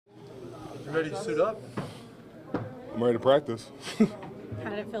Ready to suit up? I'm ready to practice. How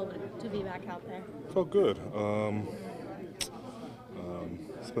did it feel to be back out there? Felt good.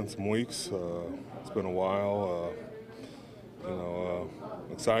 It's been some weeks. It's been a while.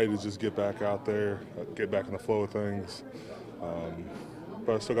 Excited to just get back out there, get back in the flow of things.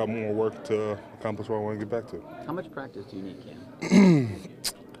 But I still got more work to accomplish what I want to get back to. How much practice do you need, Cam?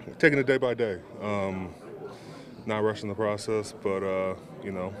 Taking it day by day. Not rushing the process, but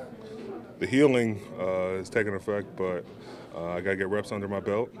the healing is taking effect. But I gotta get reps under my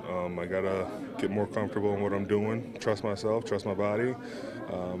belt. I gotta get more comfortable in what I'm doing. Trust myself, trust my body.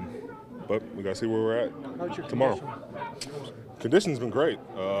 But we gotta see where we're at tomorrow. Condition's been great.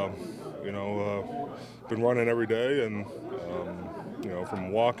 Been running every day, and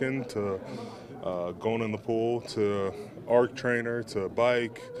from walking to going in the pool to arc trainer to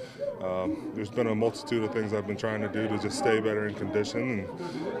bike. There's been a multitude of things I've been trying to do to just stay better in condition.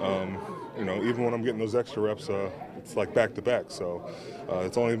 And even when I'm getting those extra reps, it's like back to back. So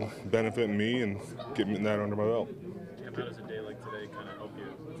it's only benefiting me and getting that under my belt. How does a day like today kind of help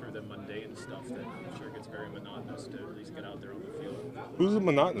you through the mundane stuff that I'm sure gets very monotonous to at least get out there on the field? Who's it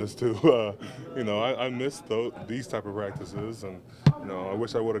monotonous to? I miss these type of practices, and I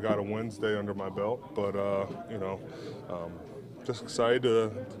wish I would have got a Wednesday under my belt, but just excited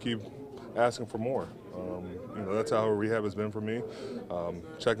to keep asking for more. That's how rehab has been for me,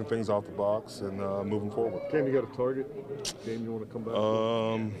 checking things off the box and moving forward. Cam, you got a target game you want to come back?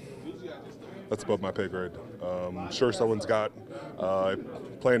 That's above my pay grade. Sure, someone's got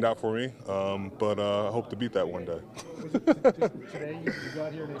planned out for me, but I hope to beat that one day. Today you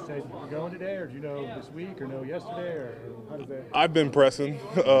got here and they said you're going today, or do you know this week, or know yesterday, or how does that? I've been pressing,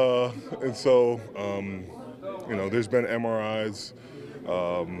 and so there's been MRIs.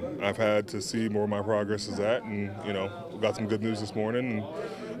 I've had to see where my progress is at, and got some good news this morning.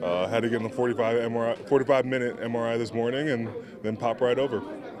 And had to get in the 45-minute MRI this morning, and then pop right over.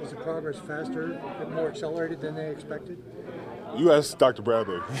 Was the progress faster, a bit more accelerated than they expected? You asked Dr.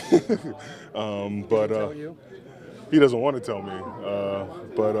 Bradley, but tell you? He doesn't want to tell me.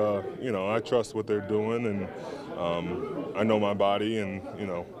 I trust what they're doing, and I know my body, and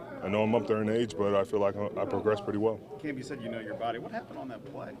I know I'm up there in age, but I feel like I progressed pretty well. Cam, you said you know your body. What happened on that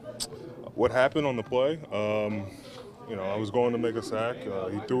play? What happened on the play? I was going to make a sack.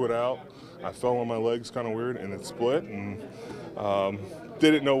 He threw it out. I fell on my legs kind of weird, and it split. And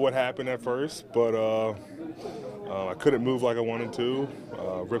didn't know what happened at first, but I couldn't move like I wanted to.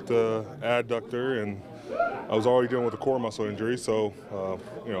 Ripped the adductor, and I was already dealing with a core muscle injury. So,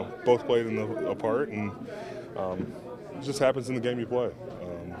 both played a part, and it just happens in the game you play.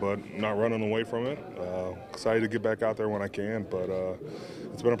 But not running away from it. Excited to get back out there when I can, but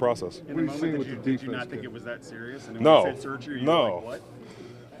it's been a process. In the moment, did you not think it was that serious? And No, when you said surgery, no. you were like, what?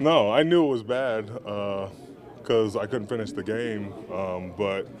 No, I knew it was bad because I couldn't finish the game,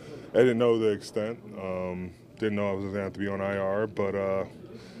 but I didn't know the extent. Didn't know I was going to have to be on IR, but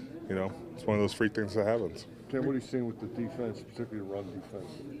it's one of those freak things that happens. Ken, what are you seeing with the defense, particularly the run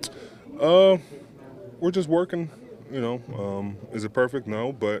defense? We're just working. Is it perfect?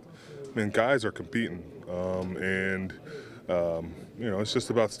 No, but guys are competing, and it's just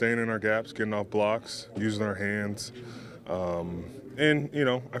about staying in our gaps, getting off blocks, using our hands, and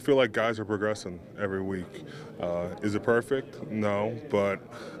I feel like guys are progressing every week. Is it perfect? No, but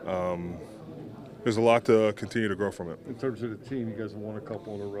there's a lot to continue to grow from it. In terms of the team, you guys have won a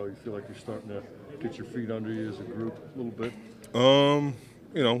couple in a row. You feel like you're starting to get your feet under you as a group a little bit?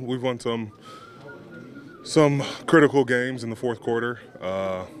 We've won some critical games in the fourth quarter.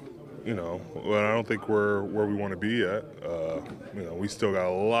 But I don't think we're where we want to be yet. We still got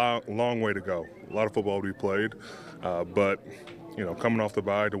a long way to go. A lot of football to be played, but coming off the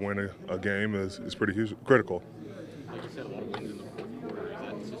bye to win a game is pretty huge, critical. Like you said, a lot of wins in the fourth quarter.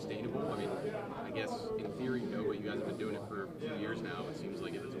 Is that sustainable? I mean, I guess in theory, but you guys have been doing it for a few years now. It seems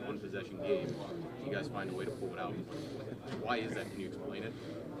like if it's a one-possession game, you guys find a way to pull it out. Why is that? Can you explain it?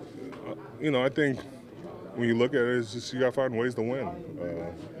 I think when you look at it, it's just you got to find ways to win.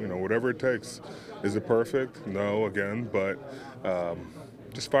 Whatever it takes. Is it perfect? No, again, but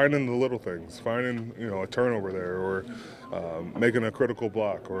just finding the little things, finding a turnover there, or making a critical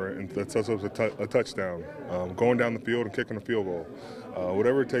block, or that sets up a touchdown, going down the field and kicking a field goal.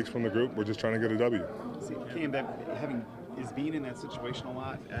 Whatever it takes from the group, we're just trying to get a W. See, Cam, is being in that situation a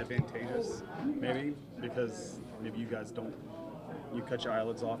lot advantageous, maybe because maybe you guys don't you cut your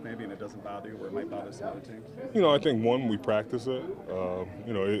eyelids off maybe and it doesn't bother you, or it might bother some other teams? I think one, we practice it.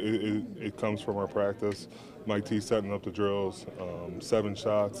 It comes from our practice. Mike T setting up the drills, 7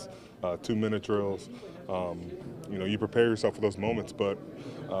 shots, 2-minute drills. You prepare yourself for those moments, but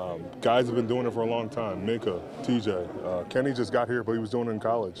guys have been doing it for a long time. Mika, TJ, Kenny just got here, but he was doing it in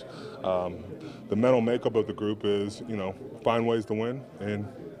college. The mental makeup of the group is, find ways to win, and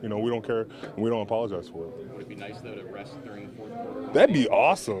we don't care, and we don't apologize for it. Would it be nice though to rest during the fourth quarter? That'd be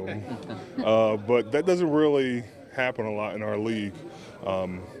awesome, but that doesn't really happen a lot in our league.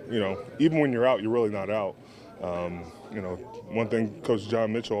 Even when you're out, you're really not out. One thing Coach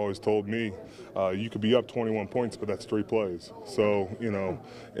John Mitchell always told me, you could be up 21 points, but that's 3 plays. So,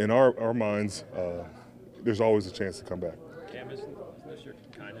 in our minds, there's always a chance to come back. Cam, isn't this your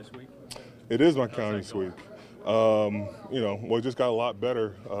kindness week? It is my kindness week. We just got a lot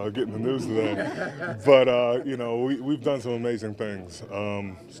better getting the news today. But, we've done some amazing things.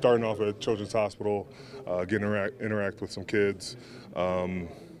 Starting off at Children's Hospital, getting interact with some kids.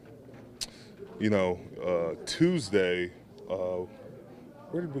 Tuesday,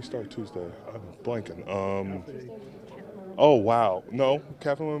 where did we start Tuesday? I'm blanking. Oh, wow. No,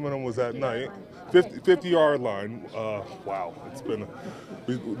 Captain Momentum was at night. 50-yard line. Wow. It's been.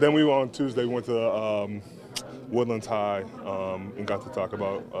 Then we on Tuesday went to Woodlands High and got to talk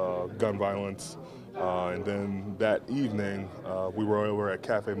about gun violence. And then that evening, we were over at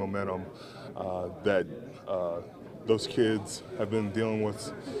Cafe Momentum. Those kids have been dealing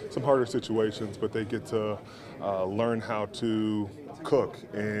with some harder situations, but they get to learn how to cook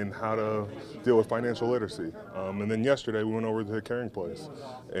and how to deal with financial literacy. And then yesterday we went over to the Caring Place,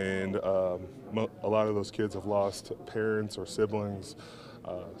 and a lot of those kids have lost parents or siblings.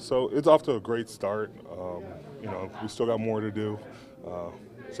 So it's off to a great start. We still got more to do.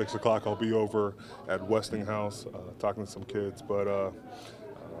 6 o'clock I'll be over at Westinghouse talking to some kids, but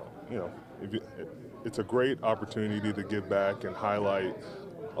it's a great opportunity to give back and highlight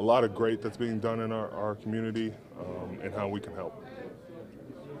a lot of great that's being done in our community and how we can help.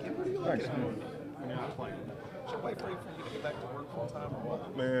 Thanks. When you're not playing, should I wait for you to get back to work full time or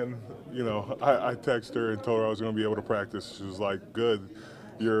what? Man, I texted her and told her I was going to be able to practice. She was like, good.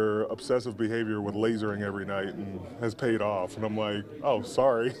 Your obsessive behavior with lasering every night has paid off. And I'm like, oh,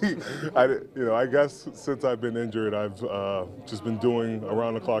 sorry. I guess since I've been injured, I've just been doing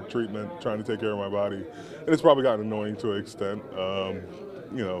around-the-clock treatment, trying to take care of my body. And it's probably gotten annoying to an extent.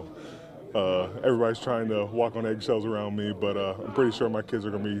 Everybody's trying to walk on eggshells around me, but I'm pretty sure my kids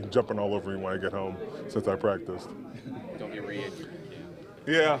are going to be jumping all over me when I get home since I practiced. Don't get re-injured.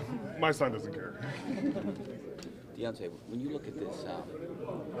 Yeah, my son doesn't care. Diontae, when you look at this, talk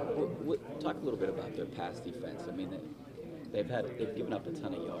a little bit about their pass defense. I mean, they've given up a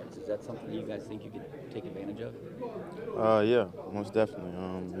ton of yards. Is that something you guys think you could take advantage of? Yeah, most definitely.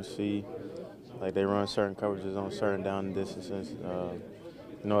 You see, like they run certain coverages on certain down and distances.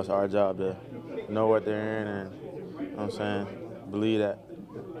 It's our job to know what they're in, and what I'm saying, believe that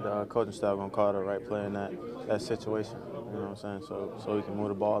the coaching staff gonna call the right play in that situation. You know what I'm saying? So we can move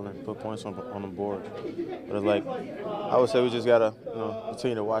the ball and put points on the board. But it's like, I would say we just gotta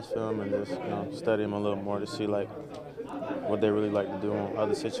continue to watch film and just study them a little more to see like what they really like to do in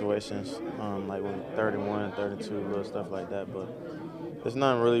other situations, like when 31, 32, little stuff like that. But it's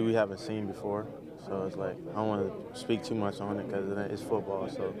nothing really we haven't seen before. So it's like, I don't want to speak too much on it because it's football.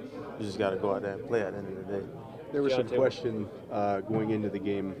 So you just got to go out there and play at the end of the day. There was some question going into the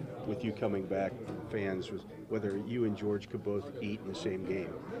game with you coming back from fans was whether you and George could both eat in the same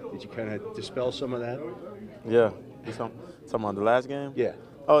game. Did you kind of dispel some of that? Yeah. You talking about the last game? Yeah.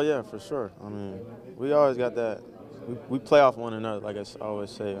 Oh, yeah, for sure. I mean, we always got that. We play off one another, like I always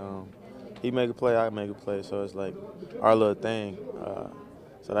say. He make a play, I make a play. So it's like our little thing.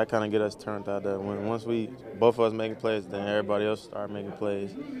 So that kind of get us turned out there. Once both of us making plays, then everybody else start making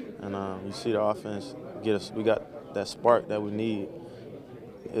plays. And you see the offense we got that spark that we need.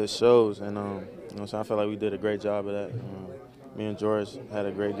 It shows, and so I feel like we did a great job of that. Me and George had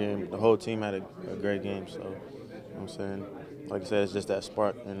a great game. The whole team had a great game. So, I'm saying, like I said, it's just that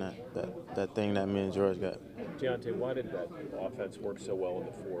spark and that thing that me and George got. Diontae, why did that offense work so well in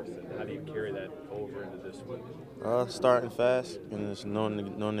the fourth, and how do you carry that over into this week? Starting fast and just knowing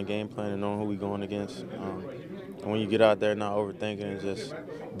the game plan and knowing who we going against. And when you get out there, not overthinking and just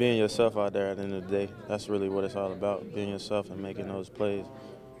being yourself out there at the end of the day, that's really what it's all about, being yourself and making those plays.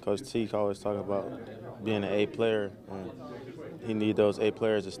 Coach T always talk about being an A player, and he need those A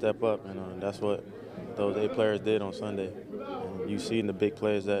players to step up, and that's what those A players did on Sunday. And you seen the big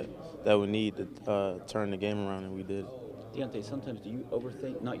plays that we need to turn the game around, and we did. Diontae, sometimes do you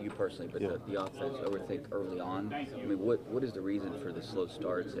overthink, not you personally, but the offense overthink early on? I mean, what is the reason for the slow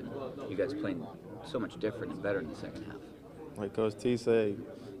starts and you guys playing so much different and better in the second half? Like Coach T said,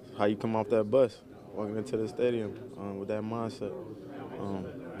 how you come off that bus, walking into the stadium with that mindset.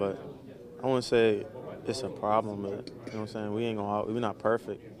 But I wouldn't say it's a problem, but you know what I'm saying? We're not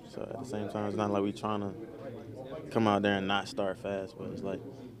perfect. So at the same time, it's not like we trying to come out there and not start fast, but it's like,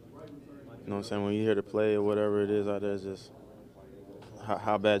 you know what I'm saying, when you hear the play or whatever it is out there, it's just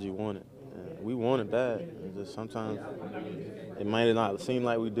how bad you want it. And we want it bad. It's just sometimes it might not seem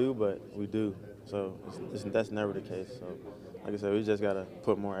like we do, but we do. So that's never the case. So like I said, we just got to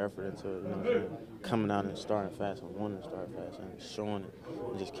put more effort into it, you know what I'm saying? Coming out and starting fast and wanting to start fast and showing it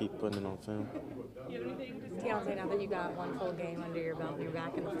and just keep putting it on film. Diontae, now that you got one full game under your belt and you're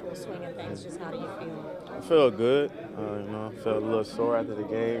back in the full swing of things, just how do you feel? I feel good. You know, I felt a little sore after the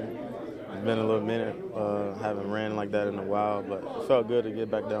game. It's been a little minute, haven't ran like that in a while, but it felt good to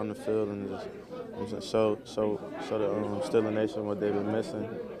get back down the field and just show the Steeler Nation what they've been missing.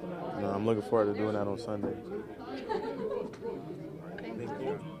 You know, I'm looking forward to doing that on Sunday.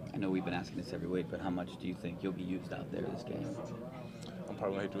 I know we've been asking this every week, but how much do you think you'll be used out there this game? I'm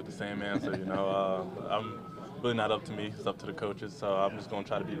probably going to hit you with the same answer. You know, I'm really not up to me. It's up to the coaches. So I'm just going to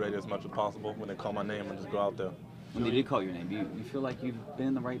try to be ready as much as possible. When they call my name, and just go out there. When they did call your name, you feel like you've been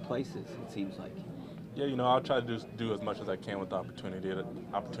in the right places, it seems like. Yeah, you know, I'll try to just do as much as I can with the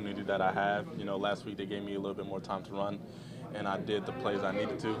opportunity that I have. You know, last week they gave me a little bit more time to run, and I did the plays I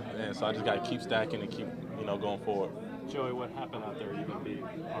needed to. And so I just got to keep stacking and keep, you know, going forward. Joey, what happened out there? Are you going to be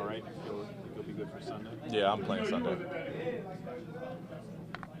all right? You'll be good for Sunday? Yeah, I'm playing Sunday.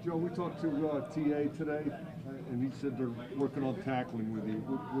 Joe, we talked to TA today, and he said they're working on tackling with you.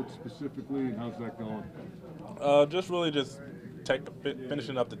 What specifically, and how's that going? Just really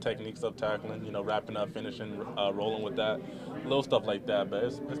finishing up the techniques of tackling, you know, wrapping up, finishing, rolling with that, little stuff like that, but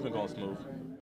it's been going smooth.